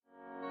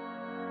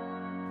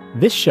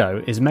This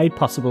show is made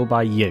possible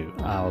by you,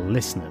 our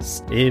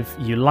listeners. If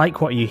you like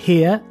what you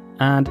hear,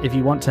 and if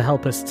you want to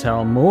help us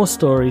tell more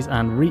stories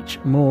and reach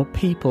more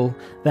people,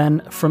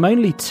 then from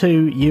only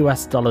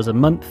 $2 a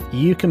month,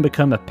 you can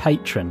become a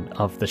patron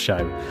of the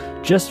show.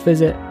 Just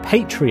visit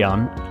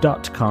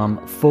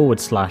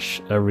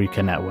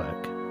patreon.com/Aruka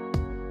Network.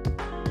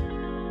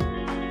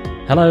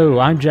 Hello,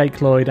 I'm Jake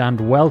Lloyd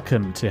and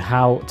welcome to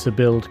How to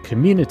Build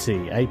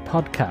Community, a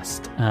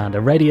podcast and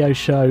a radio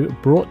show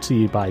brought to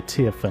you by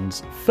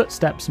Tearfund's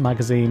Footsteps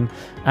magazine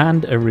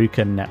and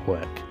Aruka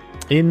Network.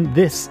 In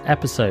this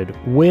episode,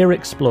 we're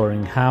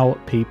exploring how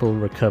people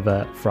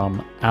recover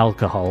from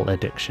alcohol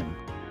addiction.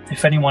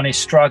 If anyone is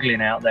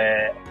struggling out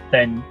there,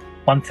 then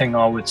one thing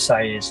I would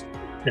say is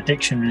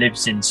addiction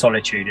lives in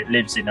solitude. It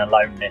lives in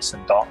aloneness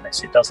and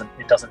darkness. It doesn't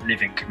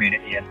live in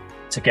community and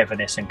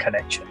togetherness and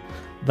connection.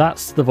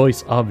 That's the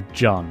voice of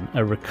John,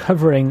 a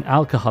recovering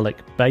alcoholic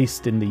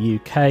based in the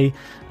UK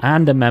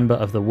and a member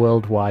of the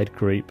worldwide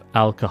group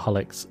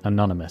Alcoholics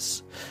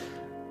Anonymous.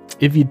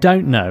 If you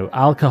don't know,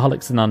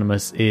 Alcoholics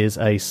Anonymous is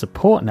a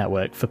support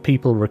network for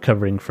people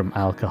recovering from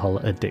alcohol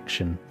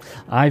addiction.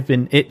 I've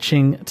been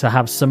itching to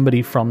have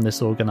somebody from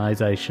this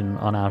organisation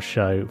on our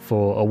show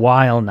for a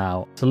while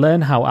now to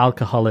learn how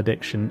alcohol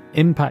addiction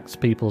impacts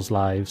people's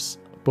lives,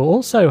 but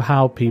also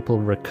how people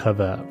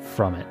recover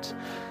from it.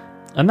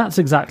 And that's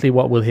exactly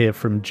what we'll hear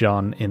from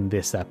John in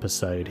this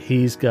episode.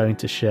 He's going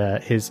to share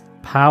his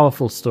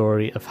powerful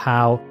story of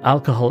how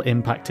alcohol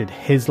impacted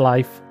his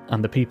life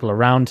and the people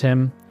around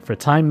him, for a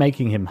time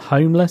making him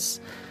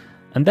homeless,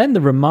 and then the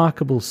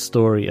remarkable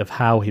story of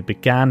how he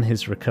began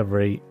his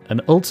recovery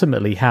and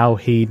ultimately how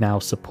he now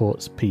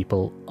supports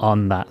people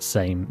on that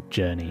same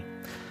journey.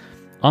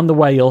 On the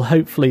way, you'll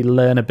hopefully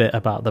learn a bit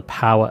about the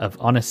power of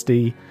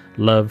honesty,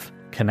 love,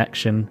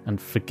 connection,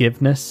 and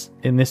forgiveness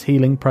in this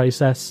healing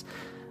process.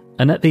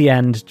 And at the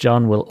end,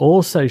 John will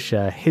also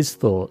share his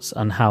thoughts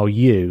on how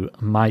you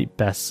might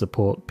best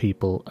support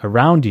people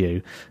around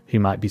you who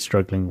might be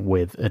struggling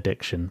with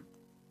addiction.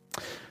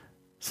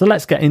 So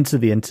let's get into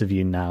the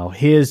interview now.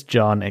 Here's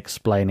John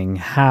explaining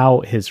how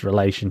his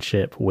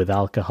relationship with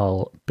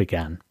alcohol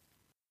began.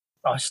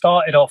 I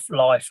started off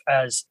life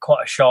as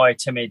quite a shy,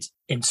 timid,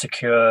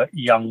 insecure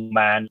young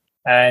man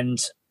and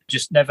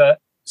just never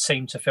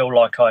seemed to feel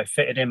like I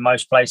fitted in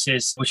most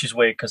places, which is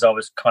weird because I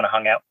was kind of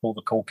hung out with all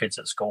the cool kids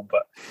at school,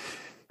 but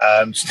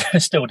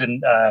still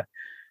didn't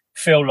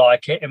feel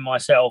like it in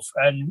myself.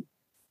 And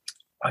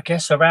I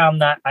guess around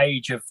that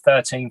age of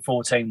 13,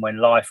 14, when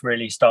life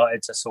really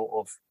started to sort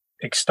of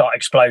start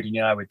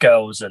exploding, with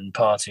girls and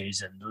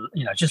parties and,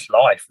 just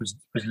life was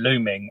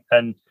looming.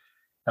 And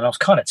I was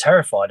kind of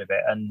terrified of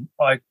it. And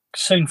I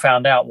soon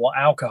found out what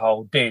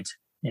alcohol did,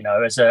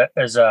 as a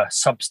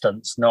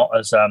substance, not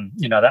as,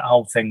 that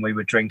whole thing we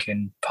would drink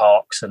in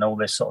parks and all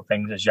this sort of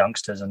things as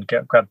youngsters and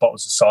grab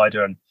bottles of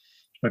cider and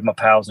with my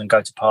pals and go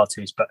to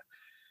parties. But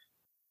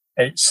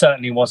it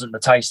certainly wasn't the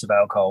taste of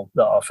alcohol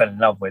that I fell in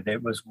love with.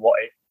 It was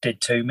what it did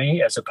to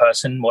me as a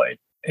person, what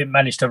it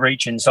managed to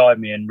reach inside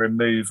me and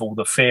remove all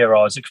the fear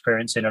I was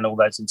experiencing and all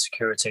those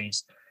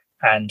insecurities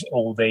and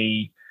all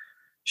the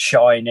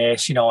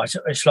shyness.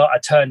 It's like I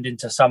turned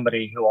into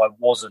somebody who I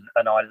wasn't,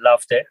 and I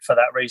loved it for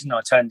that reason. I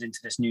turned into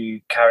this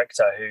new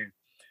character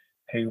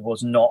who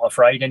was not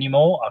afraid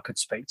anymore. I could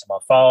speak to my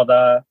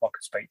father, I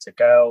could speak to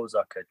girls,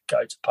 I could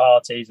go to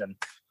parties, and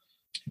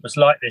it was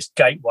like this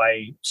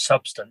gateway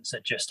substance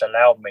that just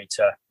allowed me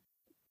to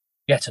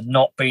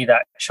not be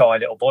that shy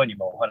little boy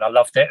anymore. And I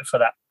loved it for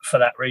that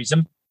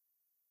reason.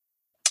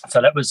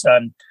 So that was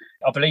I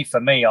believe for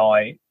me,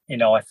 I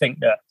think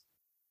that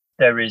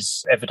there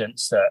is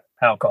evidence that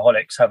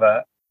alcoholics have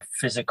a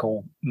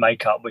physical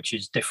makeup which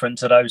is different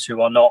to those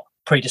who are not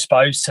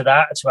predisposed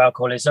to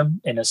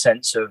alcoholism, in a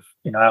sense of,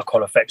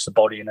 alcohol affects the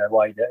body in a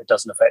way that it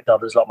doesn't affect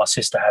others. Like my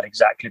sister had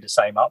exactly the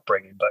same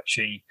upbringing, but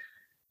she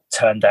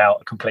turned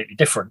out completely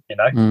different,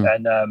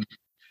 and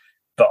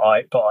but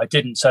I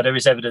didn't. So there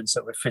is evidence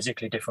that we're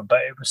physically different,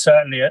 but it was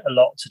certainly a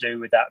lot to do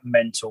with that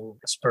mental,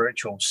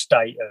 spiritual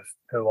state of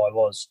who I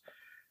was,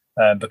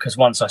 because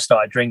once I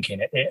started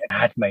drinking, it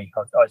had me.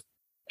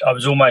 I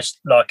was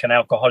almost like an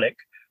alcoholic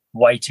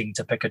waiting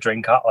to pick a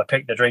drink up. I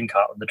picked the drink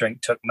up and the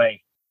drink took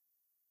me.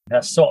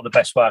 That's sort of the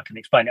best way I can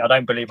explain it. I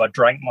don't believe I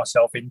drank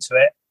myself into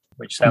it,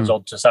 which sounds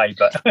odd to say,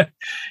 but that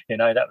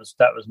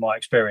was my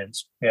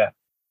experience. Yeah.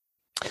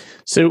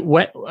 So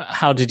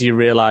how did you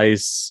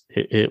realize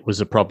it was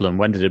a problem?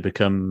 When did it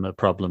become a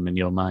problem in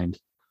your mind?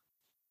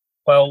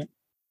 Well,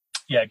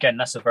 yeah, again,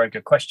 that's a very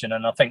good question.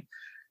 And I think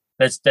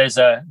there's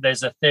a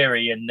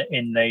theory in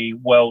the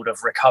world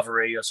of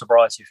recovery or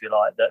sobriety, if you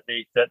like, that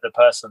the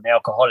person, the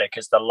alcoholic,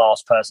 is the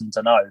last person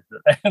to know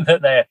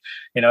that they're,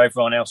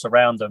 everyone else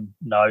around them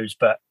knows,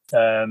 but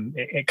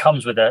it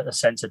comes with a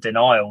sense of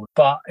denial.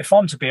 But if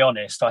I'm to be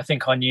honest, I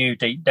think I knew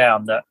deep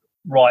down that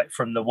right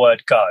from the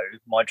word go,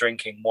 my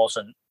drinking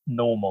wasn't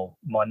normal.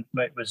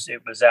 It was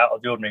out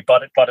of the ordinary.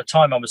 But by the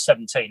time I was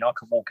 17, I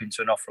could walk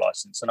into an off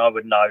license and I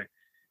would know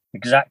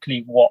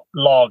exactly what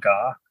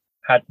lager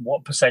had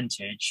what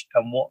percentage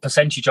and what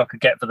percentage I could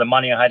get for the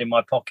money I had in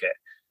my pocket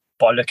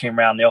by looking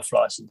around the off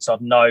license.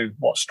 I'd know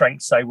what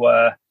strengths they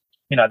were.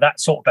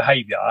 That sort of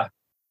behaviour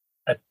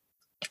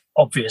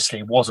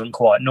obviously wasn't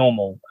quite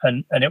normal.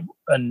 And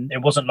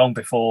it wasn't long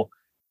before,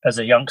 as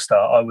a youngster,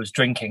 I was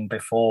drinking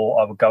before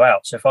I would go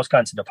out. So if I was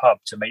going to the pub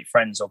to meet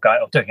friends or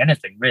doing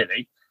anything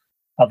really,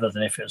 other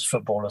than if it was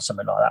football or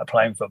something like that,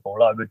 playing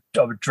football, I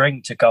would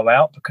drink to go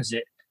out, because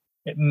it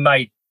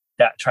made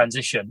that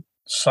transition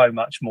so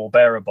much more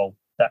bearable,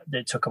 that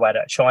it took away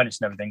that shyness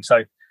and everything.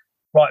 So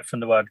right from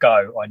the word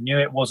go, I knew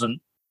it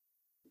wasn't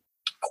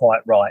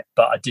quite right,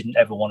 but I didn't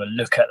ever want to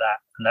look at that.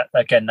 And that,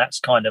 again, that's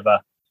kind of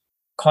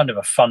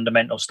a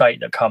fundamental state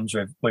that comes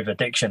with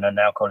addiction and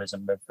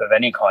alcoholism of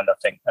any kind. I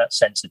think that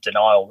sense of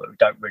denial, that we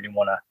don't really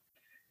want to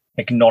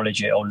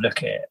acknowledge it or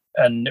look at it.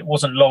 And it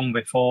wasn't long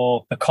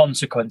before the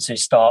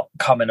consequences start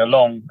coming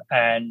along,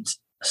 and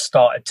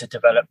started to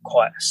develop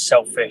quite a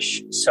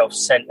selfish,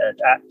 self-centered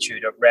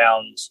attitude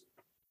around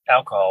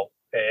alcohol.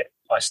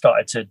 I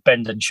started to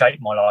bend and shape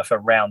my life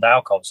around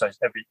alcohol. So if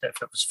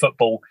it was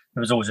football,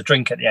 there was always a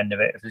drink at the end of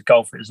it. If it was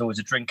golf, it was always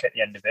a drink at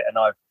the end of it. And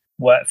I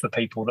worked for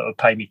people that would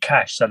pay me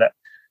cash so that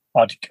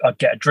I'd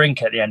get a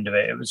drink at the end of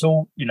it. It was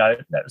all,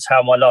 that was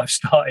how my life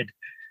started.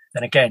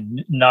 And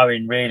again,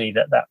 knowing really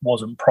that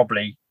wasn't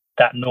probably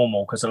that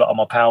normal, because a lot of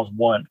my pals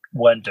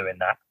weren't doing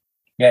that.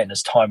 Yeah, and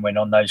as time went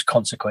on, those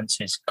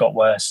consequences got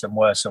worse and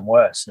worse and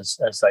worse,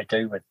 as they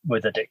do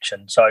with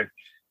addiction. So,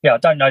 yeah, I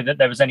don't know that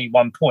there was any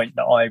one point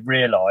that I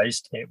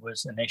realised it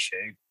was an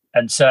issue.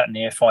 And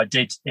certainly, if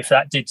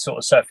that did sort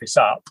of surface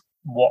up,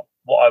 what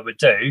I would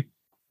do,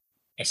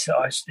 it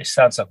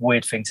sounds like a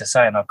weird thing to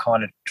say, and I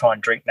kind of try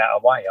and drink that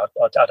away.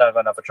 I'd have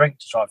another drink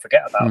to try and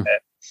forget about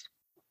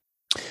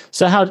it.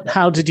 So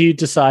how did you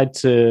decide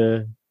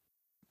to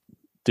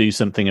do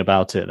something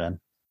about it then?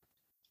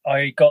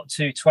 I got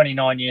to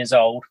 29 years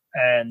old,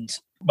 and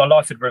my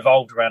life had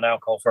revolved around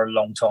alcohol for a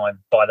long time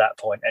by that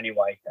point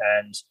anyway.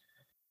 And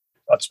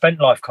I'd spent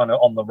life kind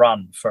of on the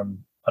run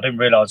I didn't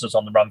realise I was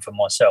on the run for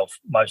myself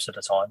most of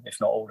the time, if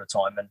not all the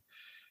time.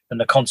 And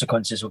the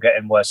consequences were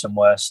getting worse and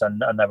worse,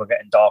 and they were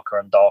getting darker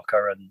and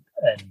darker,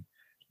 and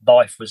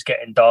life was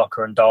getting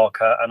darker and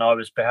darker. And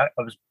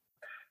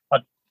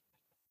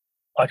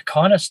I'd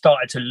kind of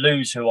started to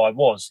lose who I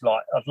was.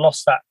 Like, I'd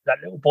lost that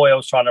little boy I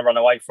was trying to run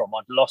away from.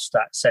 I'd lost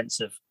that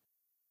sense of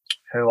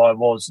who I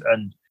was,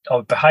 and I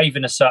would behave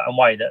in a certain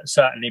way that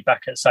certainly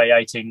back at, say,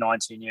 18,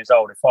 19 years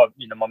old, if I,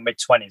 my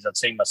mid-20s, I'd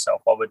seen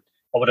myself, I would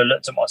have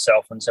looked at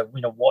myself and said,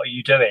 what are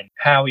you doing?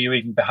 How are you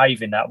even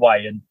behaving that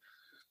way?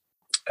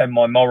 And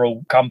my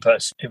moral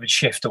compass, it would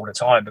shift all the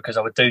time, because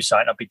I would do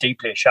something, I'd be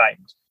deeply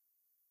ashamed,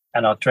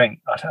 and I'd drink.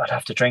 I'd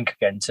have to drink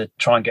again to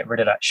try and get rid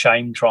of that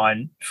shame, try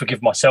and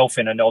forgive myself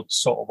in an odd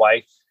sort of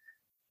way.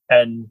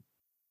 And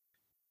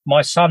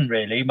my son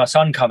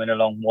coming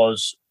along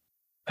was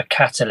the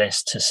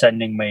catalyst to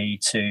sending me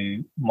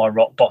to my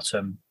rock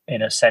bottom,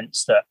 in a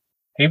sense that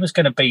he was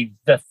going to be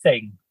the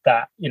thing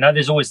that,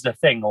 there's always the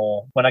thing,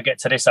 or when I get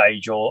to this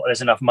age, or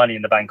there's enough money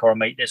in the bank, or I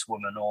meet this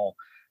woman, or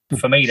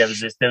for me, there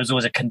was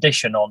always a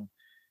condition on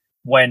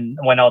when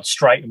I'd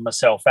straighten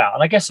myself out.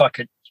 And I guess I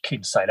could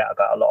say that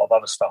about a lot of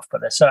other stuff,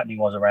 but there certainly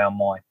was around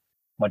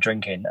my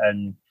drinking.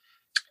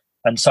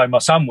 And so my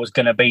son was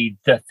going to be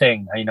the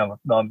thing.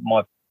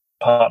 My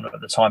partner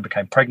at the time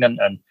became pregnant,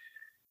 and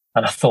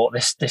I thought,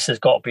 this has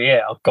got to be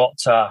it. I've got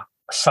to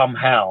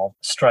somehow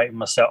straighten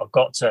myself. I've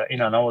got to,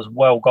 and I was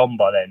well gone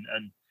by then.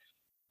 And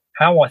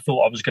how I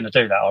thought I was going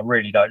to do that, I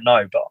really don't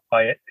know. But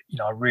I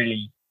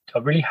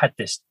really had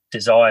this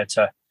desire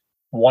to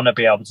want to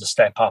be able to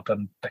step up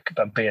and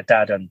be a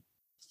dad, and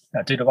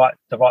do the right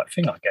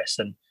thing, I guess.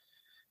 And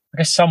I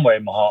guess somewhere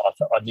in my heart,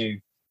 I knew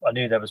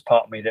there was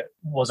part of me that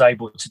was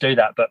able to do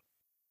that. But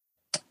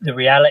the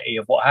reality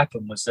of what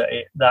happened was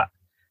that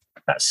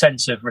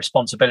sense of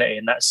responsibility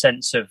and that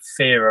sense of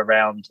fear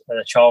around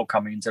a child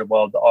coming into the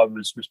world that I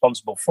was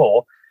responsible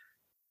for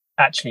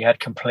actually had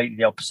completely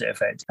the opposite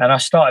effect. And I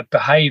started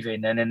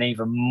behaving in an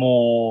even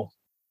more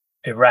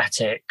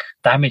erratic,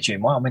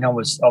 damaging way. I mean, I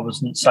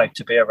wasn't safe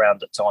to be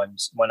around at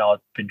times when I'd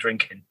been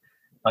drinking.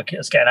 Like, I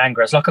was getting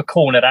angry. It's like a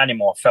cornered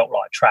animal. I felt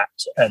like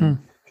trapped, and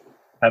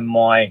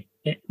my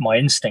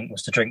instinct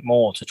was to drink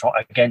more, to try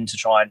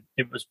and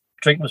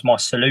drink was my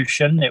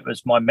solution. It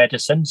was my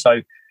medicine.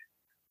 So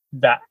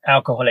that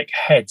alcoholic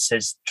head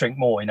says, drink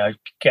more,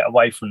 get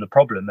away from the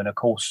problem. And of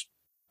course,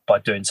 by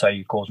doing so,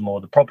 you cause more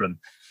of the problem,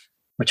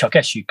 which I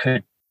guess you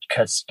could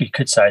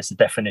say is the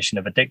definition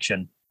of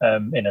addiction,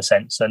 in a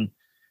sense. And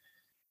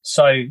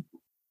so,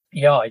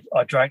 yeah,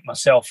 I drank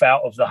myself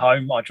out of the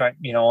home. I drank,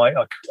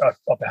 I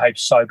behaved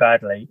so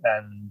badly.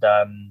 And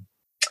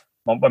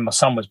when my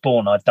son was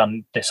born, I'd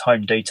done this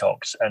home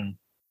detox, and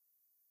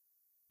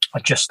I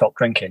just stopped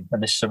drinking.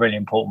 And this is a really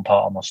important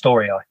part of my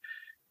story.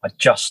 I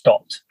just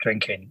stopped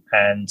drinking,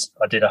 and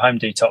I did a home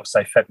detox.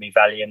 They fed me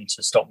Valium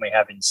to stop me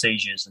having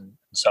seizures and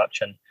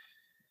such. And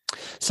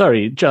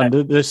sorry, John,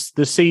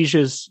 the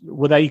seizures,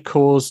 were they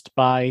caused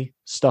by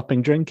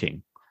stopping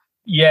drinking?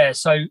 Yeah,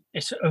 so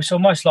it's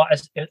almost like,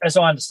 as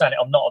I understand it,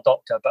 I'm not a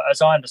doctor, but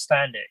as I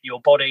understand it, your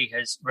body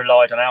has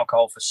relied on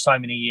alcohol for so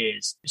many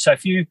years. So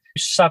if you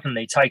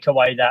suddenly take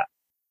away that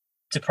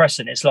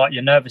depressant, it's like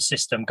your nervous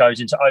system goes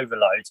into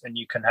overload and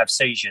you can have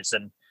seizures,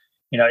 and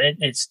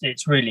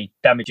it's really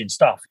damaging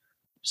stuff.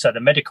 So the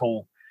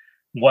medical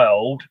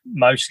world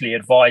mostly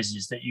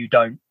advises that you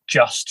don't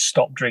just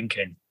stop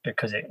drinking,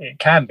 because it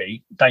can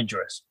be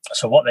dangerous.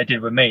 So what they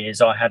did with me is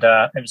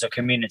it was a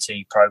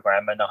community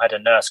program, and I had a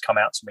nurse come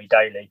out to me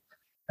daily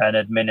and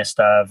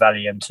administer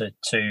Valium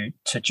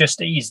to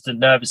just ease the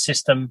nervous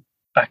system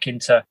back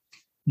into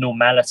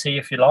normality,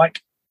 if you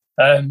like.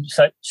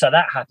 So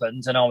that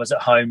happened, and I was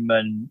at home,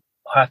 and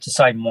I have to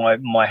say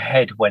my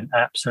head went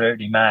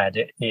absolutely mad.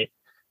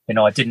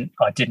 I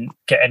didn't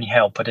get any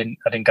help. I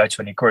didn't go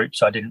to any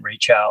groups. I didn't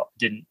reach out.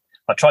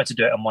 I tried to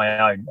do it on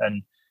my own,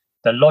 and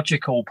the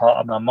logical part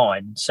of my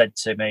mind said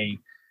to me,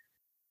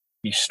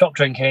 "You stop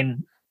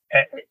drinking,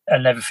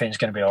 and everything's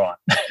going to be all right."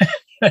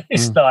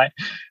 It's like,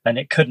 and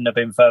it couldn't have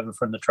been further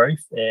from the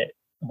truth.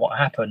 What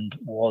happened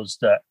was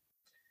that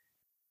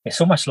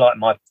it's almost like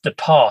the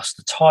past,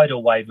 the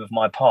tidal wave of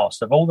my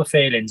past, of all the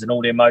feelings and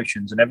all the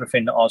emotions and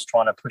everything that I was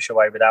trying to push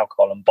away with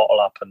alcohol and bottle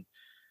up and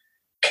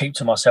keep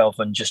to myself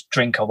and just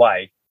drink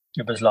away.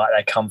 It was like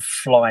they come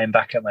flying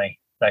back at me.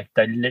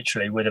 They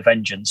literally with a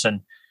vengeance,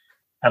 and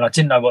I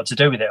didn't know what to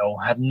do with it all.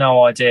 I had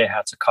no idea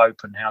how to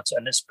cope and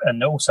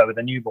and also with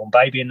a newborn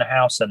baby in the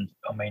house. And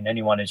I mean,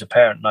 anyone who's a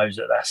parent knows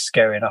that that's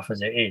scary enough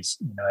as it is,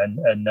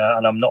 and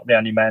I'm not the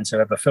only man to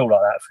ever feel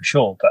like that, for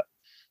sure. But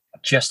I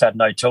just had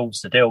no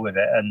tools to deal with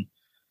it,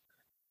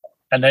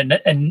 and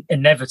then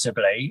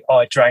inevitably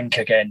I drank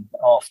again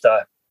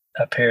after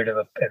a period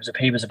of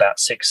he was about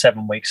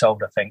 6-7 weeks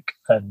old, I think,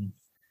 and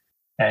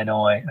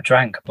I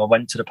drank. I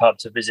went to the pub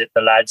to visit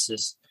the lads,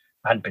 as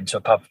I hadn't been to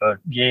a pub for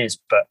years,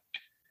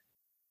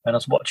 and I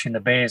was watching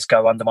the beers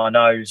go under my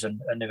nose,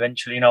 and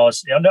eventually, I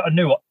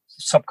knew what,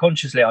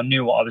 subconsciously I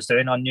knew what I was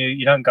doing. I knew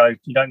you don't go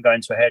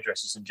into a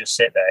hairdresser's and just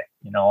sit there.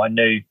 I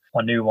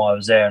knew why I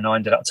was there, and I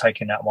ended up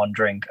taking that one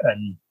drink,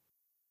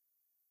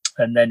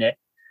 and then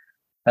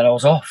I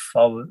was off.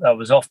 I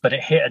was off, but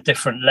it hit a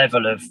different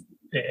level of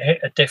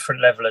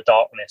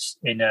darkness,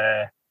 in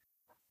a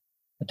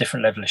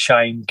different level of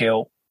shame,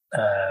 guilt,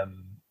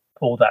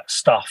 all that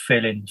stuff,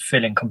 feeling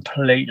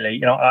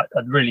completely, I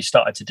really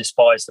started to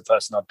despise the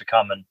person I'd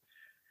become. And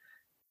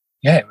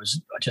I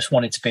just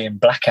wanted to be in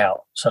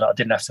blackout so that I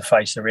didn't have to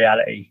face the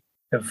reality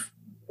of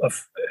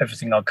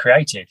everything I'd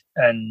created.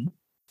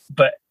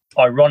 But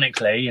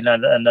ironically, and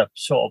the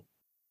sort of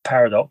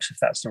paradox, if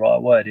that's the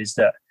right word, is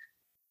that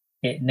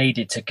it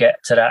needed to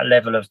get to that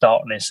level of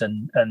darkness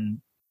and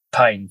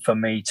pain for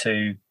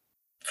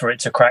it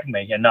to crack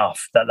me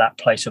enough, that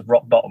place of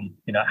rock bottom,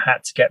 it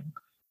had to get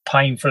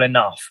painful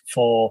enough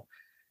for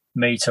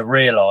me to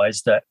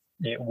realize that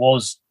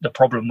the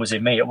problem was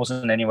in me. It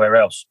wasn't anywhere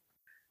else.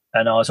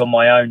 And I was on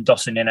my own,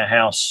 dossing in a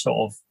house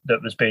sort of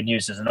that was being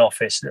used as an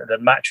office, the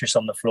mattress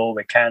on the floor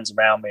with cans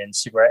around me and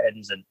cigarette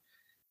ends, and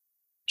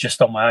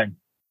just on my own,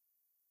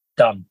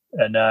 done.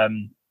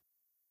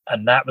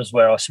 And that was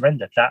where I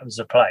surrendered. That was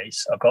the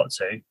place I got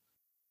to,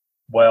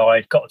 where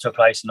I got to a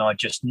place and I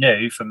just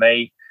knew, for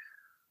me,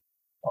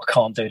 I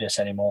can't do this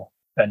anymore.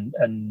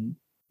 And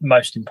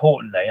most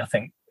importantly, I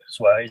think as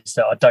well, is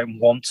that I don't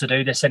want to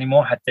do this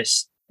anymore.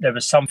 There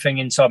was something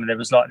inside me. There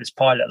was like this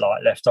pilot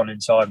light left on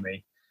inside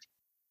me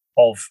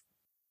of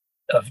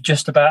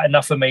just about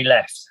enough of me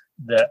left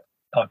that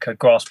I could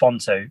grasp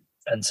onto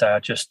and say, I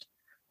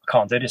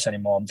can't do this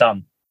anymore. I'm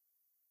done.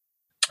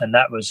 And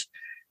that was,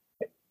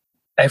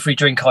 every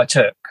drink I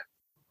took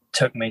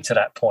me to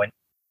that point.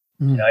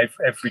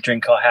 Every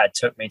drink I had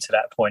took me to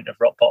that point of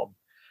rock bottom.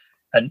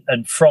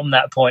 And from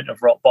that point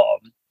of rock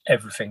bottom,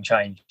 everything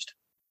changed.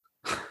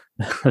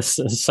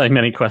 There's so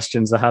many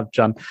questions I have,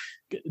 John.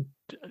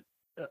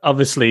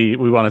 Obviously,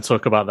 we want to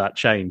talk about that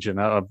change,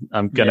 and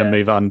I'm going to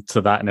move on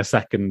to that in a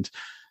second.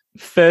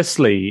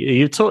 Firstly,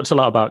 you talked a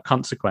lot about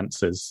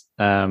consequences,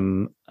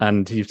 and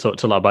you've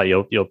talked a lot about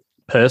your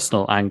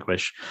personal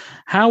anguish.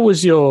 How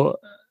was your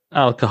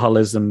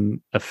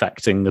alcoholism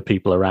affecting the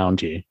people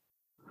around you?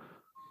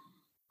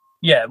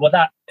 Yeah, well,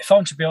 if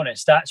I'm to be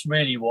honest, that's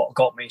really what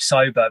got me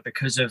sober,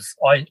 because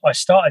I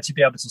started to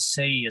be able to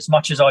see, as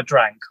much as I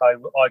drank,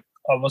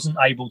 I wasn't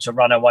able to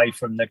run away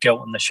from the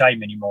guilt and the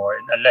shame anymore,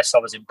 unless I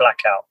was in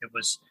blackout.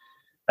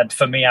 And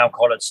for me,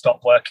 alcohol had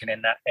stopped working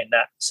in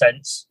that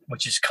sense,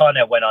 which is kind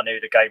of when I knew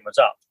the game was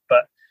up.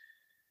 But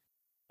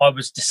I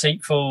was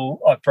deceitful.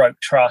 I broke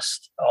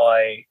trust.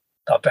 I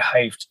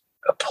behaved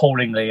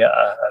appallingly at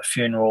a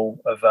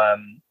funeral of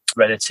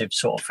relative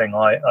sort of thing.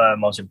 I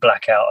was in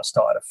blackout. I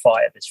started a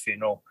fight at this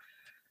funeral,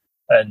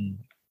 and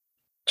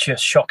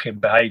just shocking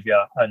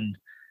behaviour. And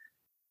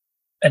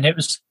it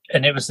was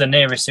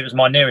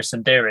my nearest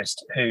and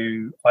dearest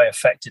who I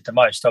affected the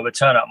most. I would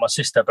turn up, my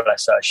sister,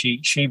 bless her,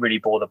 she really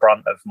bore the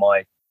brunt of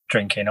my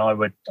drinking. I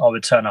would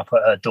turn up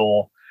at her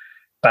door,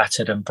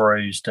 battered and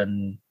bruised,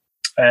 and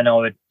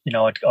I'd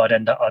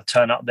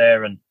turn up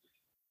there, and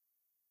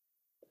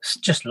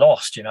just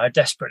lost,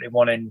 desperately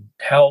wanting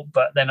help.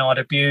 But then I'd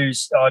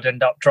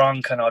end up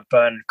drunk and I'd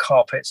burn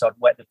carpets, I'd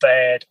wet the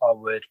bed,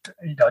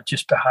 I'd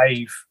just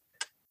behave,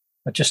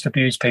 I'd just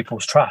abuse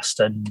people's trust.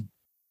 And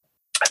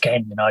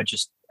again,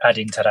 just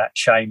adding to that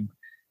shame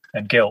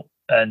and guilt.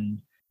 And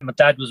my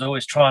dad was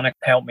always trying to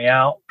help me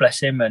out, bless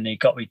him, and he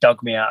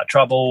dug me out of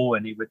trouble,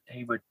 and he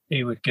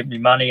would give me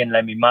money and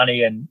lend me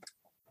money, and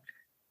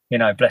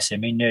bless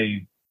him, he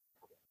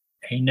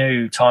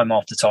knew time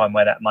after time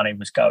where that money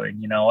was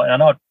going,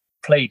 and I'd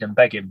plead and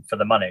beg him for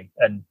the money,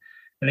 and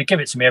he'd give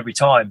it to me every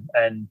time,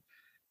 and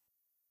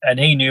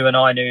he knew, and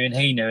I knew, and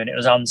he knew, and it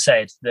was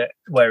unsaid that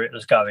where it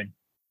was going.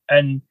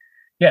 And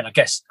yeah, and I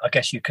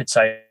guess you could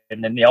say,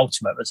 and then the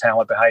ultimate was how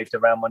I behaved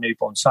around my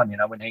newborn son,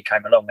 when he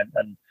came along,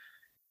 and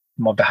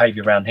my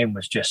behaviour around him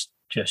was just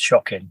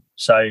shocking.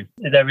 So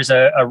there is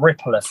a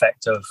ripple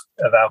effect of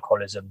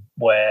alcoholism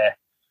where,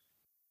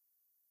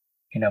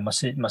 my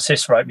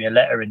sister wrote me a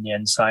letter in the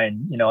end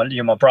saying,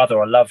 you're my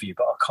brother, I love you,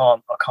 but I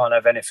can't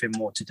have anything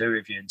more to do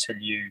with you until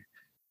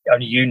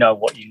only you know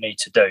what you need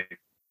to do.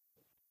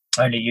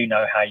 Only you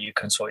know how you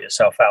can sort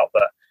yourself out,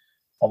 but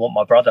I want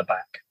my brother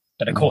back.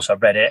 And of course I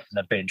read it and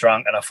I'd been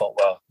drunk and I thought,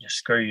 well,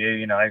 screw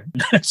you,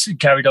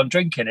 carried on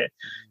drinking it.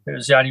 It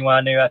was the only way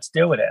I knew how to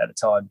deal with it at the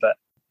time. But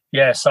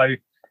yeah, so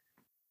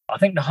I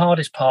think the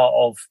hardest part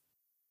of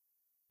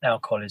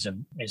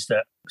alcoholism is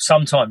that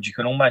sometimes you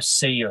can almost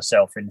see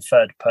yourself in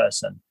third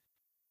person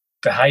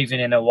behaving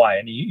in a way,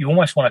 and you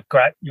almost want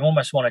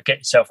to get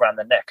yourself around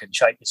the neck and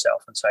shake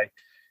yourself and say,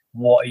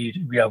 what are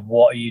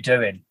you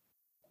doing?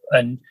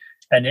 And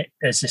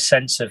there's this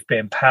sense of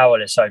being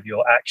powerless over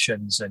your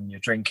actions and your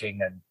drinking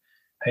and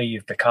who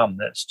you've become.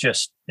 It's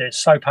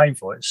so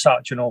painful. It's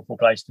such an awful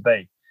place to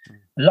be.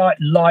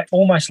 Like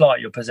almost like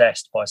you're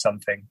possessed by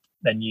something,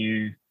 then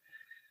you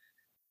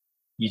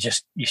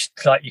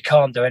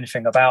can't do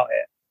anything about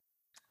it.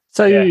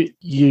 So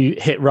you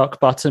hit rock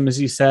bottom,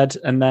 as you said,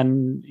 and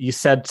then you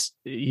said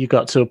you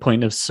got to a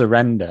point of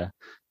surrender.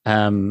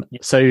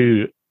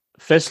 So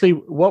firstly,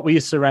 what were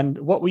you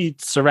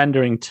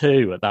surrendering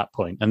to at that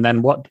point? And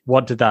then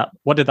what did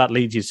that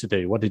lead you to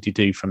do? What did you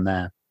do from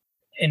there?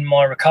 In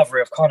my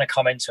recovery, I've kind of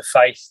come into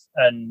faith,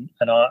 and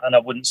I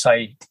wouldn't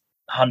say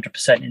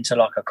 100% into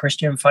like a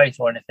Christian faith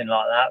or anything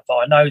like that, but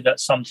I know that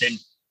something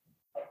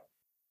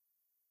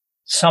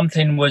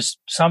was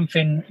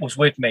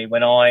with me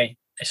when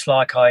it's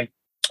like I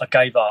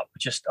gave up,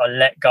 I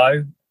let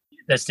go.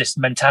 There's this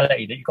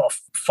mentality that you've got to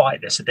fight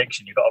this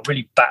addiction, you've got to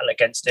really battle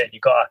against it,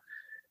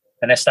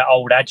 and it's that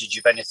old adage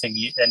of anything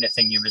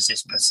you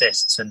resist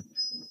persists. And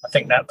I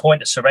think that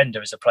point of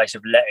surrender is a place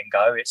of letting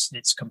go.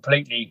 It's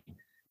completely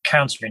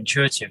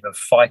counterintuitive of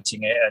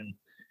fighting it and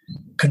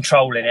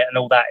controlling it and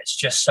all that. It's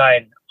just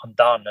saying I'm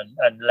done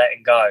and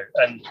letting go.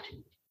 And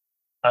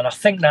I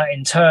think that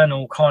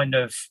internal kind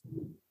of,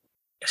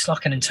 it's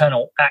like an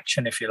internal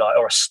action, if you like,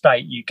 or a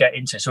state you get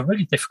into. It's a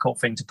really difficult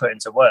thing to put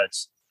into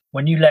words.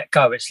 When you let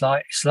go, it's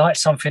like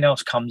something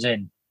else comes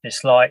in.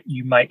 It's like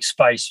you make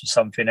space for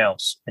something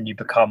else, and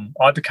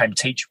I became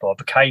teachable. I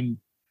became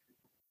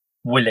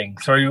willing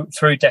through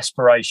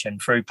desperation,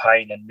 through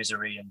pain and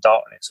misery and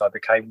darkness. I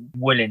became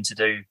willing to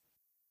do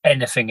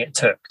anything it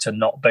took to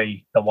not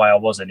be the way I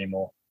was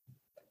anymore.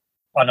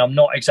 And I'm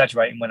not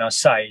exaggerating when I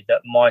say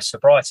that my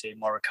sobriety,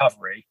 my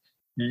recovery,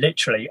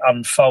 literally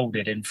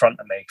unfolded in front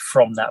of me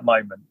from that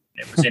moment.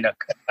 It was in a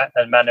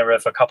manner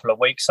of a couple of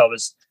weeks. I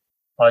was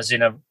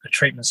in a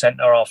treatment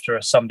centre after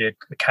a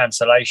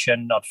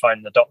cancellation. I'd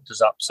phoned the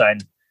doctors up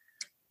saying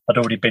I'd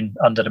already been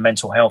under the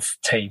mental health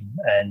team,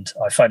 and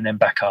I phoned them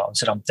back up and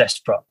said, I'm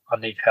desperate, I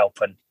need help.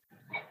 And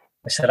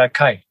they said,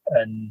 okay.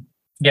 And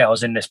yeah, I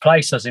was in this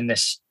place, I was in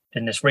this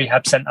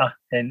rehab centre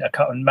in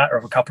a matter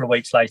of a couple of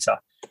weeks later.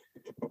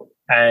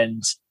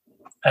 And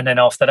then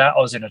after that,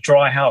 I was in a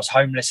dry house,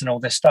 homeless and all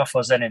this stuff. I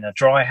was then in a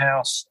dry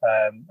house.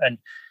 And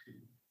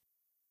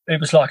it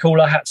was like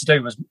all I had to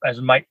do was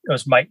make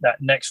that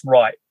next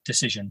right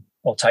decision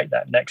or take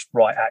that next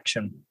right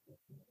action.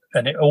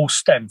 And it all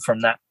stemmed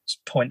from that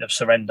point of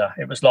surrender.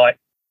 It was like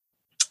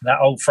that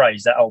old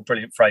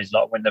brilliant phrase,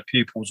 like when the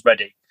pupil's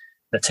ready,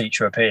 the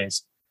teacher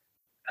appears.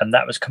 And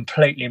that was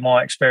completely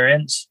my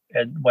experience.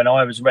 And when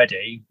I was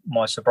ready,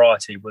 my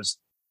sobriety was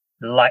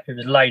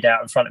laid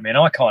out in front of me. And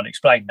I can't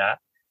explain that.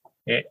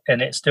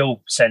 It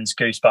still sends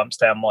goosebumps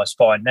down my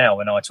spine now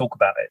when I talk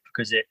about it,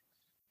 because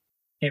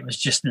it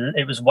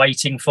was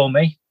waiting for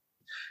me.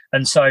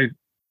 And so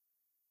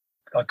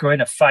I grew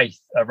in a faith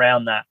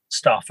around that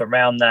stuff,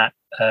 around that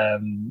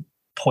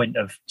point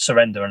of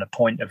surrender and a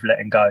point of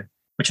letting go,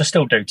 which I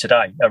still do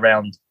today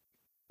around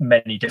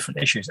many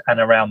different issues and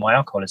around my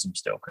alcoholism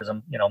still, because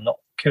I'm not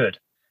cured.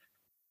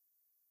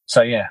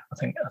 So yeah, I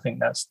think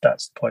that's the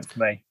point for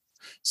me.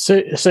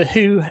 So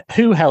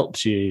who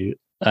helped you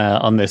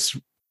on this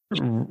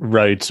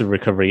road to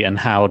recovery, and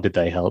how did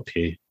they help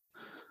you?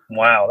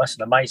 Wow, that's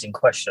an amazing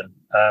question.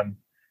 And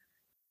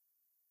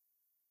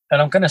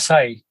I'm going to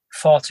say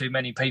far too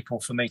many people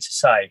for me to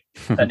say,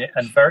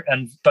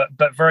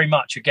 but very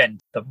much again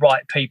the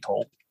right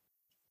people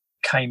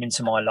came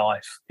into my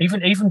life.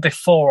 Even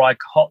before I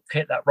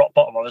hit that rock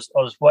bottom, I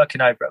was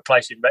working over at a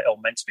place in Redhill,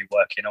 meant to be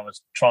working. I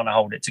was trying to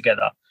hold it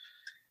together,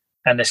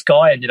 and this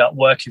guy ended up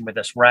working with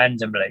us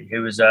randomly. He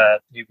was a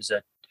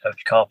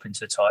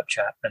carpenter type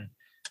chap, and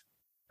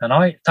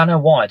I don't know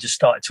why I just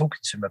started talking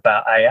to him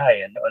about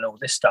AA and all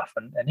this stuff,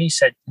 and he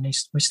said, he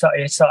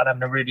started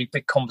having a really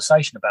big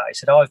conversation about it. He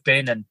said, I've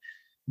been, and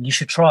you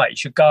should try it, you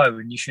should go,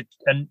 and you should,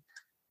 and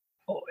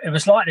it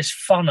was like this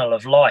funnel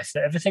of life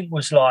that everything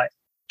was like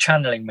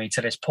channeling me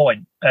to this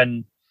point.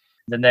 And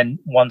then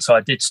once I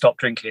did stop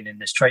drinking in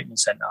this treatment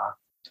centre,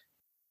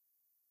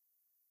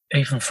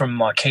 even from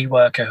my key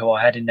worker who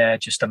I had in there,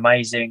 just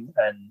amazing,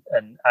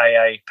 and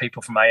AA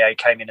people from AA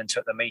came in and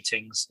took the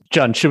meetings.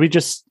 John, should we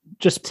just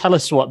tell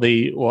us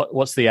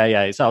what's the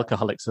AA? It's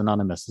Alcoholics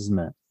Anonymous, isn't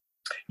it?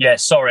 Yeah,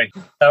 sorry.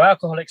 So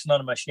Alcoholics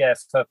Anonymous, yeah,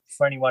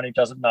 for anyone who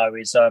doesn't know,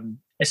 is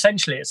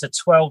essentially it's a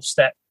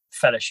 12-step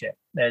fellowship.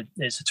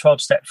 It's a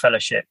 12-step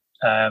fellowship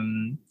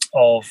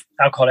of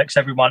alcoholics.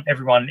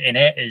 Everyone in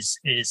it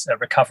is a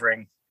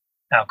recovering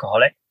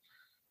alcoholic.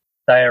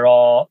 There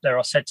are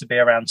said to be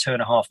around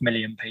 2.5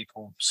 million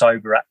people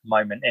sober at the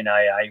moment in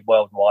AA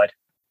worldwide,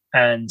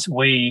 and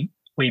we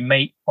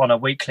meet on a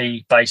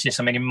weekly basis.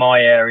 I mean, in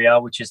my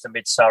area, which is the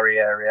Mid Surrey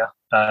area,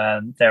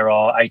 there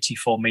are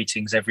 84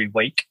 meetings every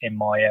week in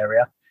my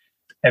area,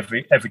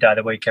 every day of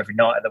the week, every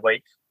night of the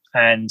week,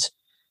 and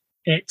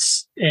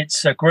it's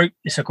a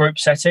group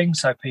setting.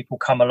 So people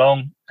come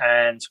along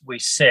and we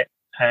sit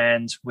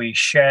and we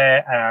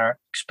share our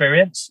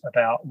experience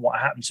about what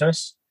happened to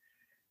us.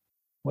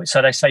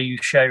 So they say you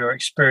share your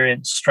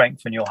experience,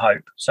 strength, and your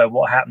hope. So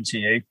what happened to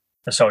you?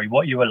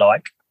 What you were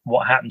like,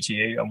 what happened to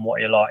you, and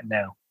what you're like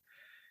now.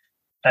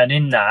 And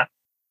in that,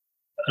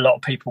 a lot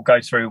of people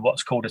go through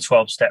what's called a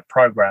 12-step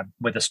program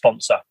with a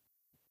sponsor,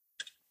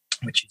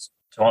 which is,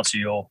 to answer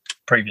your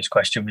previous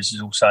question, which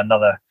is also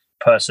another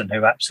person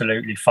who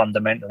absolutely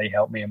fundamentally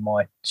helped me in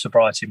my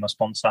sobriety, my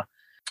sponsor.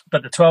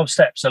 But the 12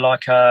 steps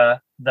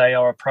are they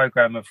are a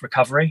program of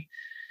recovery.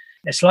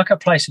 It's like a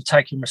place of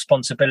taking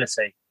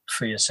responsibility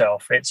for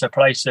yourself. It's a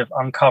place of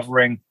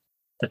uncovering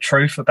the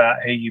truth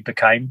about who you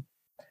became,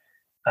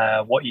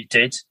 what you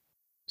did.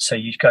 So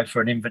you go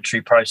through an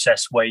inventory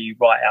process where you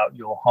write out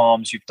your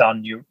harms you've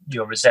done,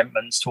 your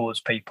resentments towards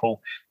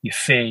people, your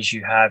fears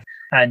you have,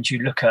 and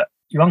you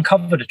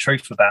uncover the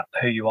truth about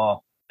who you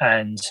are,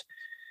 and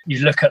you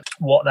look at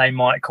what they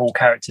might call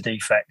character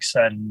defects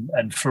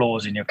and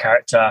flaws in your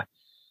character,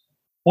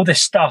 all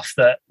this stuff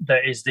that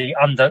is the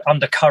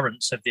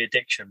undercurrents of the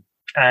addiction.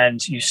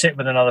 And you sit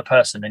with another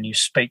person and you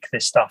speak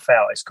this stuff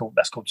out.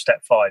 That's called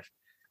step 5.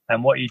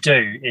 And what you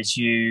do is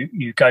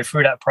you go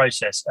through that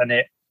process, and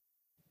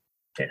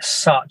it's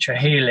such a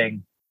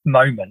healing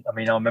moment. I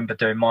mean, I remember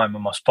doing mine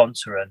with my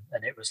sponsor,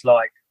 and it was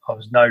like I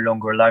was no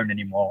longer alone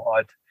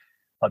anymore.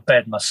 I'd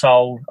bared my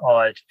soul.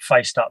 I'd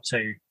faced up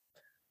to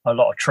a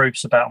lot of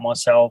truths about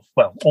myself.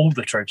 Well, all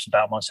the truths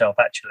about myself,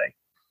 actually.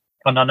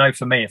 And I know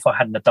for me, if I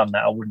hadn't have done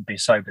that, I wouldn't be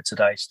sober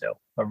today still.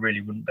 I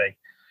really wouldn't be.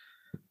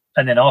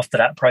 And then after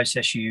that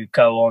process, you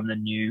go on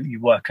and you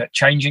work at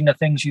changing the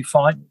things you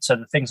find. So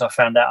the things I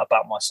found out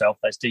about myself,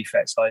 those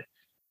defects,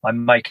 I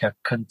make a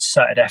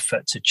concerted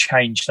effort to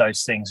change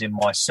those things in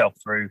myself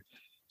through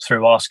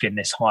asking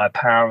this higher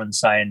power and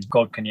saying,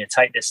 God, can you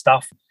take this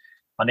stuff?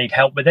 I need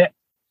help with it.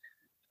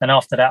 And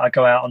after that, I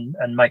go out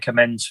and make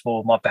amends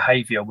for my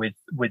behaviour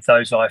with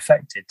those I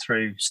affected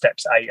through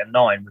steps 8 and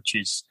 9, which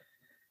is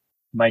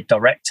made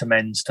direct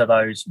amends to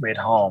those we had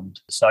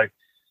harmed. So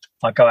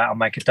I go out and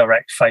make a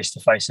direct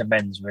face-to-face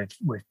amends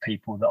with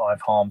people that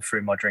I've harmed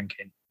through my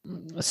drinking.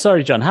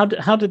 Sorry, John, how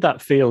did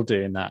that feel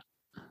doing that?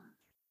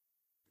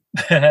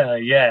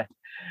 Yeah,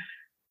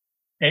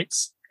 it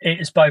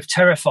is both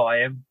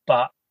terrifying,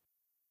 but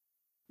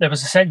there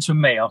was a sense of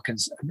me. I can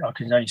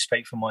only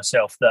speak for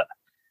myself that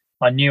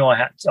I knew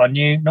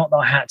not that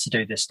I had to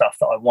do this stuff,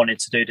 that I wanted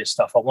to do this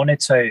stuff. I wanted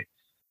to,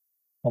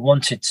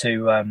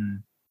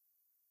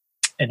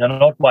 in an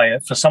odd way,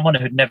 for someone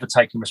who'd never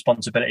taken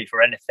responsibility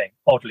for anything,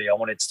 oddly, I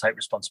wanted to take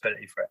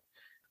responsibility for it.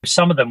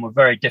 Some of them were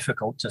very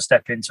difficult to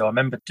step into. I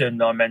remember doing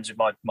the amends with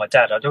my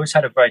dad. I'd always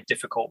had a very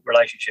difficult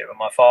relationship with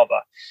my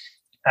father,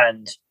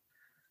 and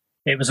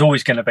it was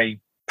always going to be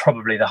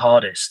probably the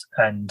hardest.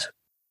 And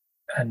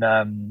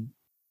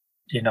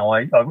you know,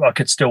 I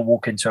could still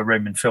walk into a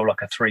room and feel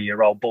like a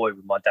 3-year-old boy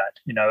with my dad,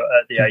 you know,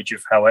 at the age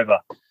of however.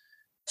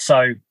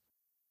 So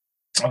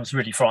I was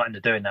really frightened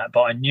of doing that,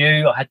 but I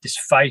knew I had this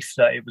faith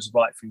that it was the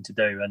right thing to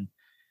do. And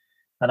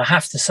I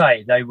have to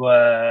say, they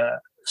were,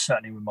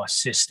 certainly with my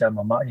sister,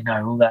 you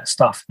know, all that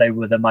stuff, they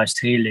were the most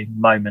healing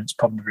moments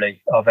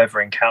probably I've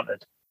ever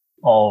encountered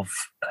of,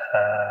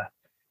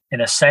 in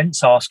a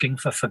sense, asking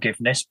for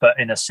forgiveness, but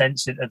in a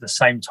sense, at the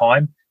same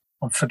time,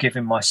 I'm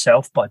forgiving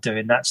myself by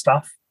doing that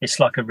stuff. It's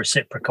like a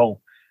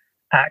reciprocal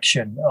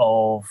action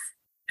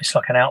it's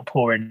like an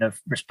outpouring of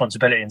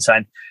responsibility and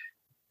saying,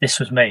 this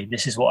was me,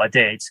 this is what I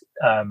did.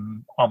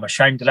 I'm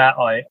ashamed of that.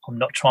 I'm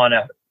not trying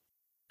to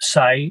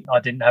say I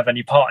didn't have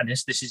any part in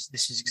this. This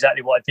is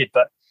exactly what I did,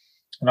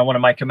 and I want to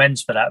make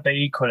amends for that. But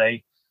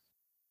equally,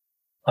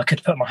 I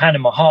could put my hand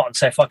in my heart and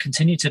say, if I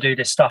continue to do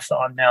this stuff that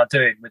I'm now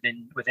doing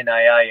within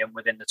AA and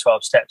within the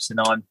 12 steps, then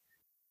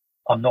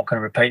I'm not going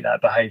to repeat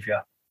that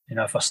behaviour. You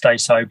know, if I stay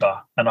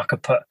sober, and I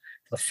could put,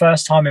 for the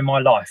first time in my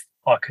life,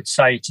 I could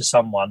say to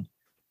someone,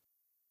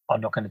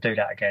 I'm not going to do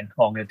that again.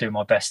 I'm going to do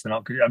my best,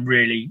 and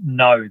really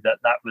know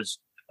that was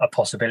a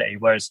possibility.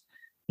 Whereas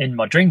in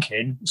my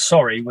drinking,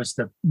 sorry was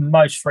the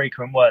most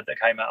frequent word that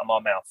came out of my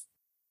mouth.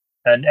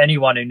 And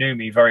anyone who knew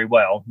me very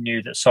well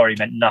knew that sorry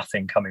meant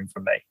nothing coming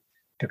from me,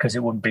 because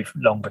it wouldn't be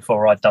long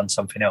before I'd done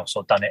something else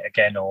or done it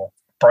again or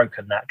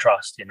broken that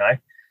trust, you know.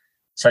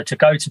 So to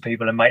go to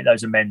people and make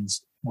those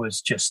amends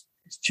was just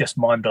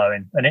mind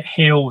blowing. And it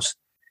healed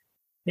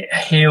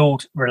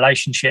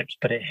relationships,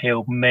 but it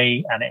healed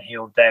me and it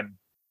healed them,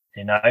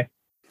 you know.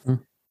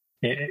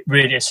 It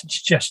really is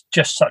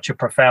just such a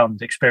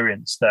profound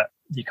experience that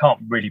you can't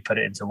really put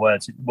it into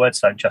words.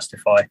 Words don't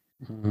justify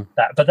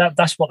that. But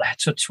that's what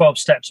the 12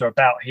 steps are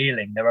about.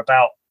 Healing. They're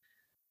about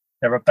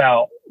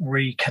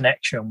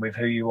reconnection with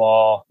who you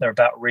are. They're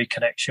about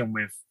reconnection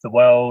with the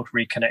world,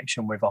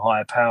 reconnection with a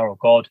higher power or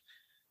God.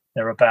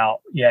 They're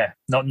about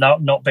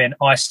not being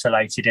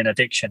isolated in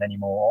addiction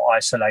anymore, or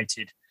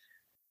isolated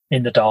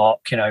in the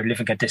dark, you know,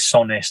 living a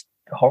dishonest,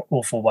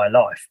 awful way of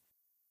life.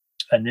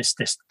 And this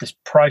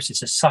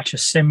process is such a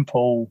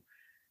simple,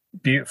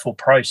 beautiful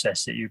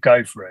process that you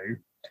go through.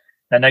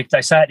 And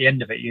they say at the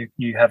end of it,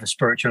 you have a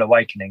spiritual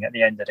awakening at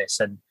the end of this.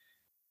 And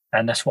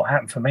that's what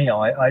happened for me.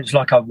 It's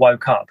like I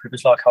woke up. It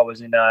was like I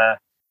was in a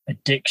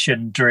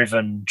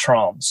addiction-driven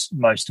trance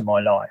most of my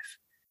life.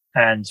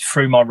 And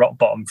through my rock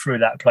bottom, through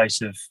that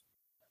place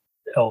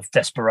of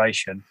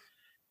desperation,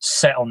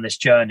 set on this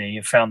journey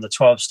and found the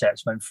 12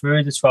 steps, went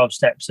through the 12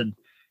 steps, and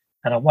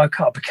I woke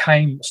up,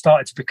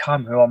 started to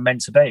become who I'm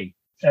meant to be.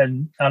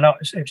 And I know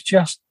it's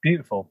just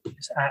beautiful.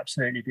 It's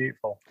absolutely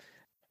beautiful.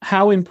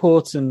 How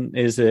important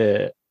is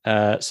it?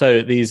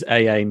 So these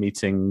AA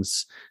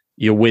meetings,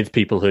 you're with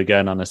people who are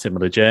going on a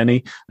similar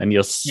journey, and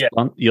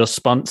your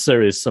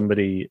sponsor is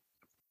somebody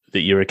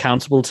that you're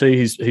accountable to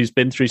who's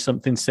been through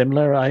something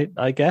similar,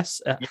 I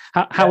guess.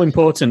 How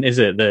important is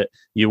it that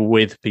you're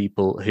with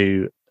people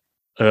who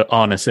are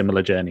on a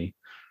similar journey?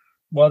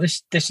 Well,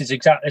 this is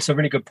exactly, it's a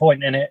really good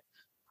point, and it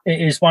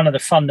is one of the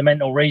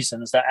fundamental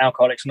reasons that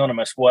Alcoholics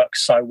Anonymous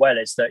works so well,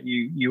 is that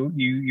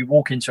you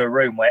walk into a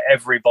room where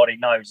everybody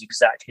knows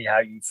exactly how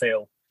you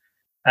feel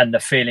and the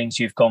feelings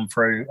you've gone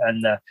through,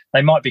 and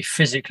they might be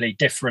physically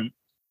different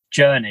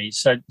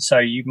journeys. So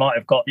you've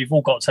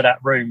all got to that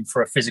room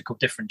for a physical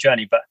different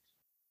journey, but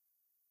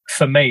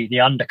for me,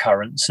 the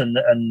undercurrents and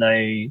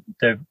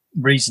the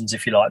reasons,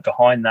 if you like,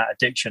 behind that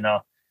addiction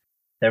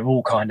they're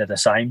all kind of the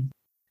same.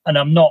 And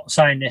I'm not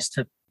saying this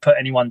to put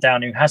anyone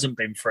down who hasn't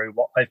been through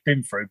what I've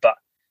been through, but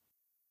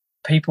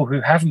people who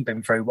haven't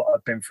been through what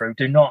I've been through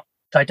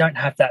they don't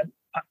have that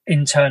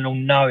internal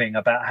knowing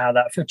about how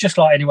that feels. Just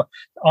like anyone,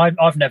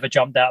 I've never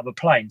jumped out of a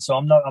plane, so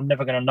I'm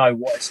never going to know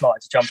what it's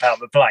like to jump out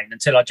of a plane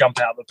until I jump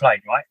out of a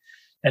plane, right?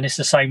 And it's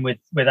the same with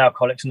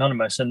Alcoholics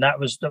Anonymous, and that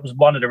was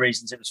one of the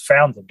reasons it was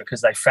founded,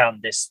 because they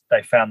found this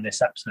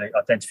absolute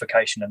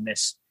identification, and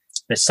there's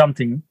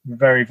something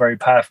very, very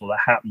powerful that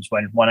happens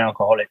when one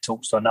alcoholic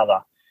talks to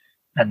another,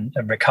 and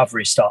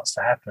recovery starts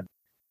to happen.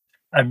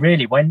 And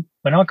really, when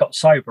I got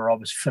sober, I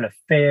was full of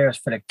fear, I was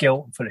full of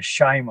guilt, and full of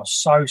shame. I was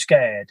so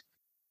scared.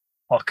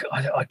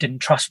 I didn't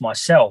trust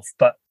myself,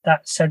 but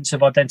that sense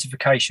of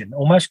identification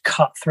almost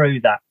cut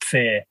through that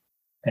fear.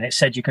 And it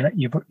said you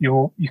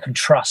can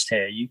trust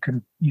here. You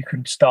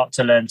can start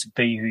to learn to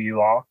be who you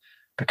are,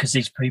 because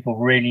these people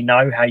really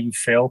know how you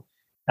feel,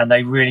 and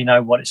they really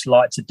know what it's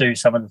like to do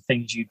some of the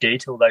things you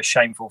did, all those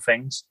shameful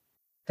things.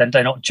 Then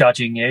they're not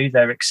judging you;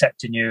 they're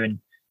accepting you, and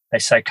they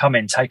say, "Come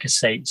in, take a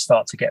seat,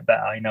 start to get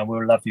better. You know,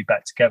 we'll love you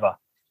back together."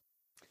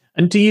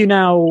 And do you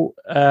now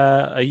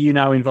are you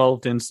now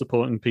involved in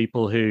supporting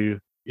people who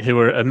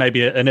are at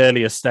maybe an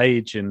earlier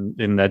stage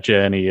in their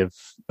journey of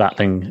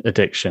battling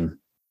addiction?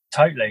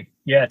 Totally.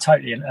 Yeah,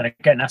 totally. And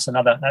again, that's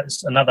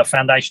another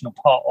foundational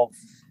part of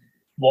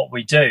what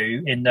we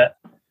do, in that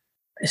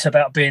it's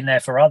about being there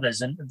for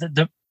others. And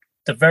the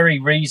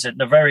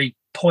very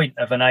point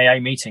of an AA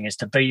meeting is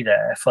to be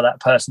there for that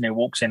person who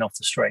walks in off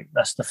the street.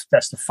 That's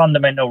the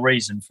fundamental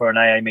reason for an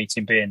AA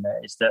meeting being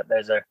there, is that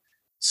there's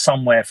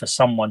somewhere for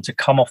someone to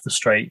come off the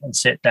street and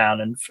sit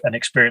down and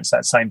experience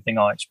that same thing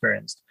I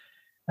experienced.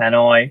 And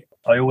I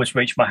always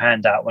reach my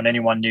hand out when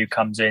anyone new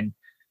comes in,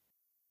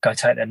 go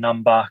take their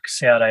number,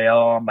 see how they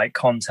are, make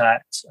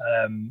contact,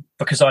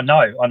 because I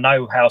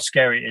know how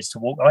scary it is to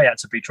walk. I had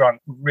to be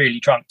really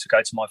drunk to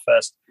go to my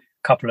first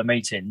couple of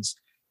meetings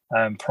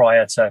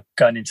prior to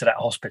going into that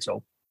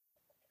hospital.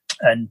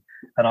 And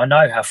I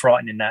know how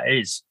frightening that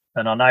is.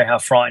 And I know how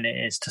frightening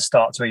it is to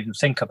start to even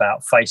think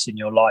about facing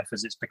your life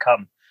as it's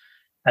become.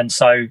 And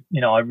so,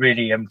 you know, I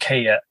really am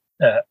key at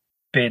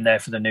being there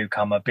for the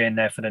newcomer, being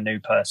there for the new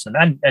person,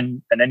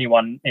 and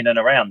anyone in and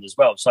around as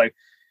well. So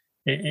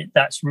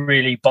that's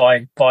really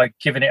by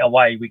giving it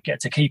away, we get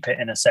to keep it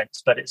in a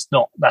sense, but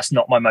that's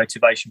not my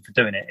motivation for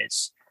doing it.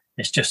 It's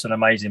just an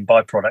amazing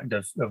byproduct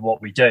of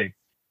what we do.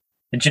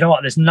 And do you know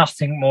what? There's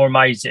nothing more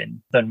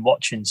amazing than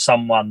watching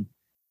someone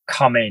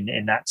come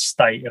in that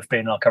state of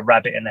being like a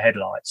rabbit in the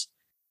headlights,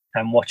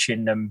 and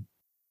watching them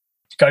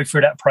go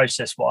through that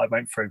process, what I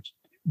went through,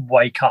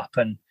 wake up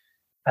and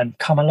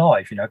come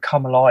alive,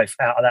 come alive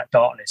out of that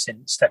darkness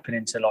and stepping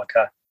into like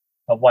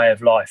a way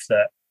of life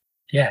that,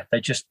 yeah,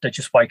 they just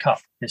wake up.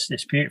 It's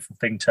this beautiful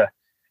thing to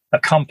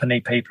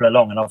accompany people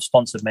along. And I've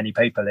sponsored many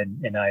people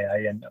in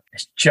AA, and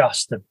it's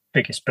just the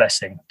biggest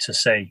blessing to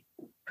see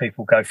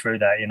people go through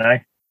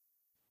that,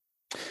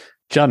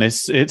 John,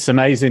 it's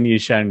amazing you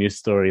sharing your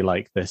story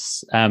like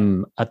this.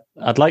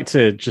 I'd like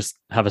to just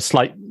have a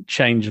slight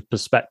change of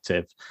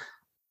perspective.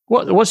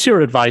 What's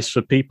your advice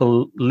for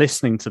people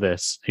listening to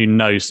this who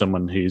know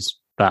someone who's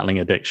battling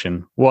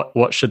addiction?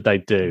 What should they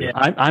do? Yeah.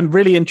 I'm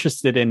really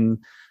interested in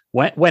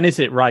when is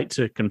it right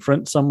to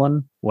confront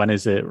someone? When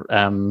is it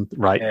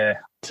right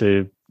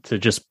to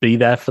just be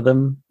there for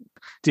them?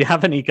 Do you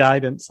have any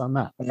guidance on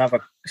that?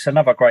 It's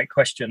another great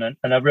question,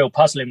 and a real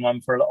puzzling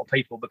one for a lot of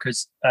people,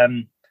 because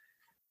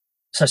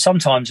so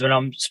sometimes when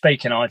I'm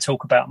speaking, I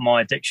talk about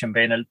my addiction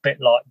being a bit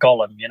like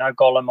Gollum,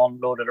 Gollum on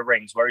Lord of the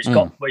Rings, where he's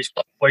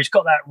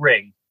got that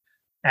ring,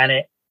 and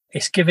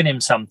it's giving him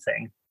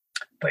something,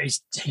 but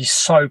he's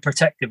so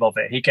protective of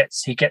it. He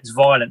gets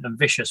violent and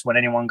vicious when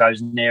anyone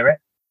goes near it.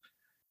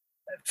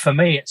 For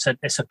me,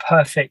 it's a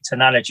perfect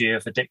analogy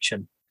of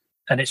addiction,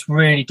 and it's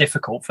really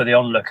difficult for the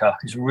onlooker.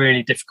 It's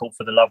really difficult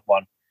for the loved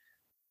one,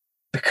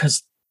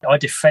 because I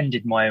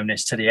defended my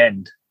illness to the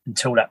end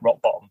until that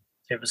rock bottom.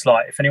 It was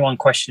like, if anyone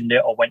questioned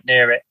it or went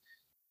near it,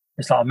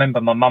 it's like, I remember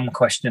my mum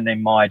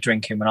questioning my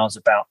drinking when I was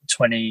about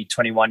 20,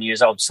 21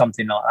 years old,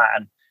 something like that.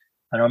 And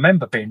I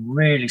remember being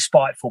really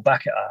spiteful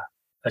back at her,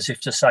 as if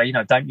to say,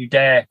 don't you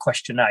dare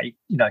question that,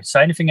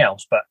 say anything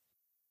else, but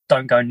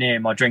don't go near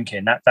my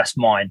drinking. That's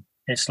mine.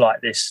 It's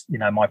like this,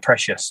 my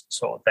precious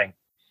sort of thing.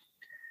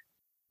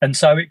 And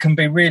so it can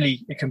be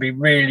really,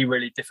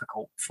 really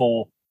difficult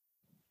for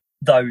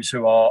those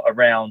who are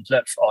around,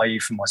 i.e.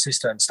 for my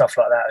sister and stuff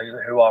like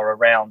that, who are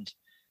around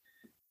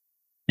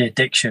the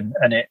addiction,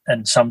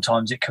 and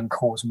sometimes it can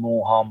cause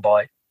more harm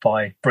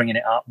by bringing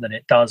it up than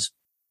it does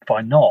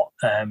by not,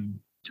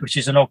 which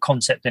is an odd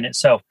concept in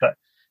itself. But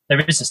there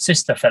is a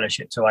sister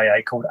fellowship to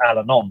AA called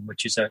Al-Anon,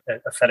 which is a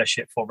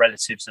fellowship for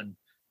relatives and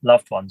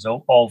loved ones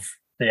of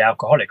the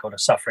alcoholic or the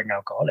suffering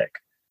alcoholic.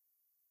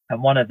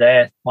 And one of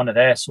their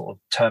sort of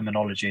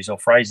terminologies or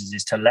phrases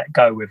is to let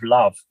go with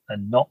love,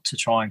 and not to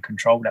try and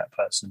control that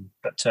person,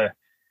 but to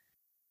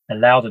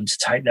allow them to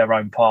take their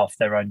own path,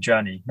 their own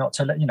journey. Not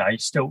to let you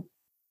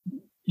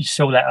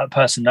still let a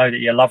person know that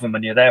you love them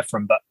and you're there for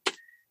them, but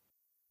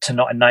to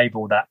not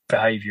enable that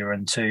behaviour,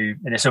 and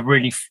it's a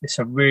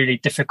really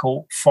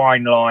difficult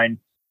fine line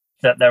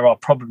that there are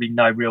probably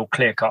no real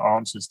clear cut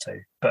answers to.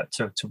 But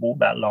to walk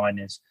that line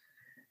is,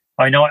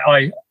 I know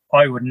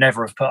I would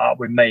never have put up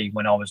with me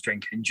when I was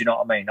drinking. Do you know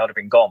what I mean? I'd have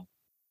been gone,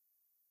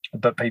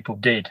 but people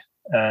did,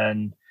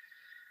 and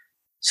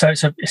so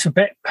it's a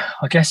bit.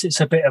 I guess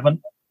it's a bit of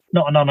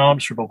not an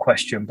unanswerable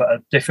question, but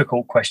a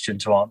difficult question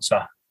to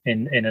answer.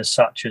 In as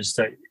such as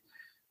that,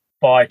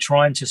 by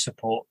trying to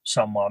support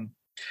someone,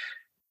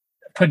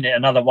 putting it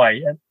another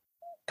way, a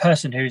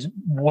person who's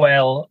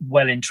well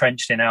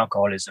entrenched in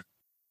alcoholism,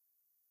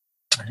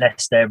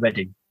 unless they're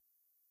ready,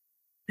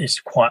 is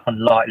quite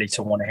unlikely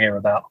to want to hear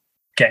about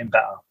getting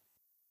better,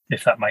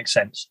 if that makes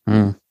sense.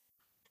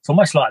 It's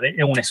almost like the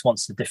illness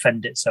wants to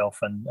defend itself,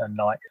 and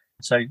like,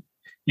 so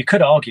you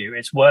could argue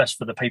it's worse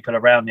for the people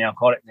around the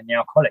alcoholic than the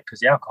alcoholic, because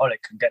the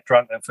alcoholic can get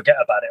drunk and forget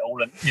about it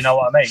all, and you know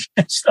what I mean.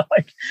 It's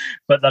like,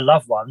 but the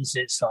loved ones,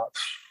 it's like.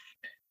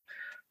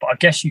 But I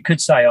guess you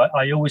could say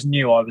I always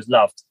knew I was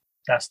loved.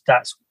 That's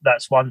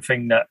one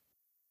thing that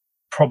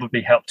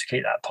probably helped to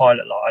keep that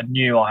pilot light. I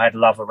knew I had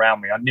love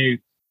around me. I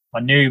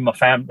knew my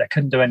family, they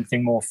couldn't do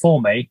anything more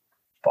for me,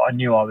 but I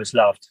knew I was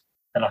loved,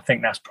 and I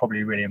think that's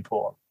probably really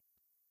important.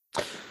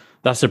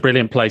 That's a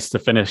brilliant place to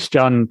finish,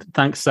 John.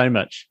 Thanks so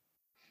much.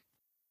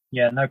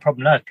 Yeah, no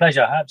problem. No,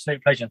 pleasure.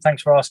 Absolute pleasure. And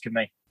thanks for asking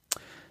me.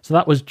 So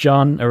that was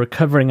John, a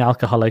recovering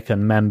alcoholic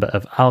and member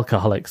of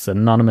Alcoholics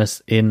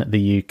Anonymous in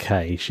the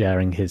UK,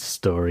 sharing his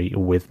story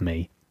with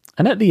me.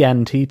 And at the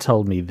end, he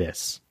told me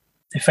this.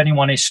 If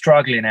anyone is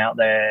struggling out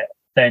there,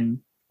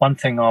 then one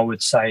thing I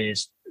would say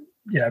is,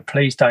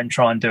 please don't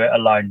try and do it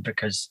alone,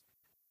 because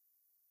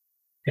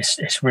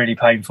it's really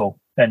painful.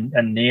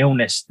 And the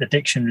illness,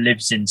 addiction,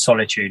 lives in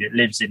solitude. It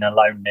lives in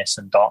aloneness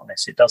and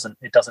darkness. It doesn't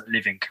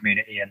live in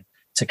community and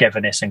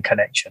togetherness and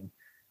connection.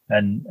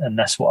 And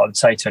that's what I would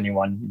say to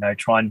anyone.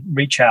 Try and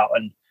reach out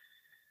and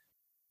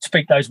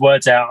speak those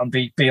words out, and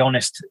be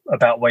honest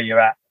about where you're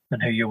at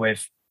and who you're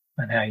with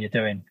and how you're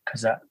doing,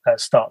 because that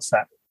starts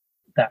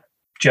that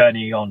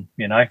journey on.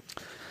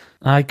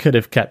 I could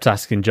have kept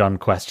asking John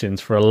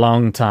questions for a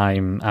long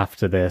time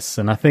after this,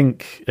 and I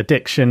think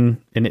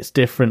addiction in its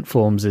different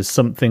forms is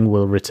something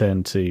we'll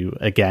return to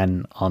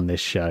again on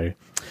this show.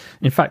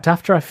 In fact,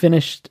 after I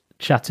finished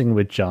chatting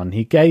with John,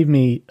 he gave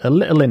me a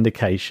little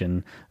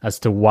indication as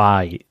to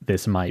why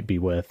this might be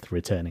worth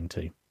returning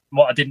to.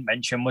 What I didn't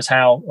mention was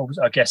how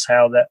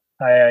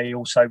AA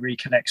also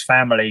reconnects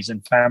families,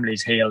 and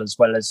families heal as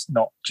well as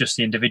not just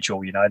the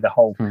individual. You know, the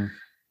whole.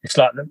 It's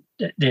like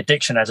the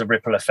addiction has a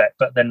ripple effect,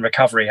 but then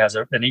recovery has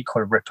an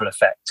equal ripple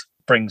effect.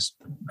 Brings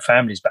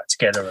families back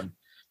together and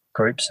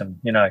groups, and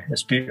you know,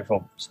 it's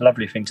beautiful. It's a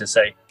lovely thing to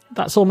see.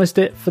 That's almost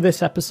it for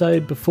this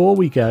episode. Before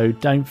we go,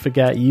 don't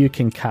forget you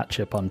can catch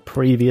up on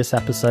previous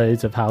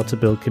episodes of How to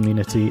Build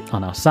Community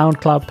on our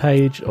SoundCloud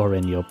page or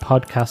in your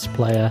podcast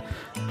player.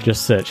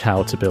 Just search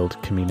How to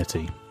Build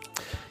Community.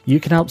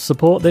 You can help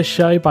support this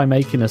show by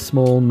making a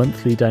small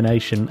monthly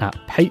donation at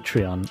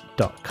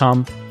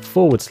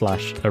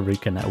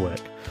patreon.com/Aruka Network.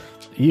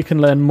 You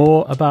can learn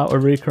more about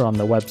Aruka on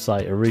the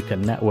website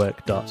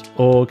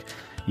arukanetwork.org.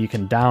 You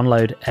can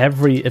download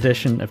every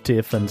edition of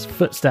Tearfund's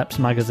Footsteps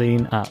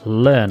magazine at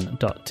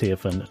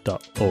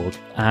learn.tearfund.org.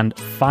 And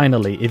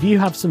finally, if you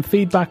have some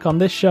feedback on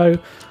this show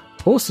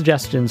or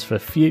suggestions for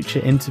future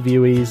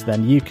interviewees,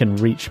 then you can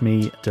reach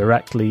me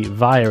directly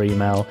via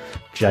email,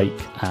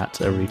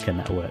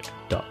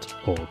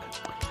 jake@arukanetwork.org.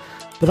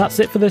 But that's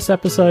it for this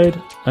episode.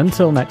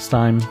 Until next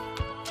time,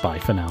 bye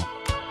for now.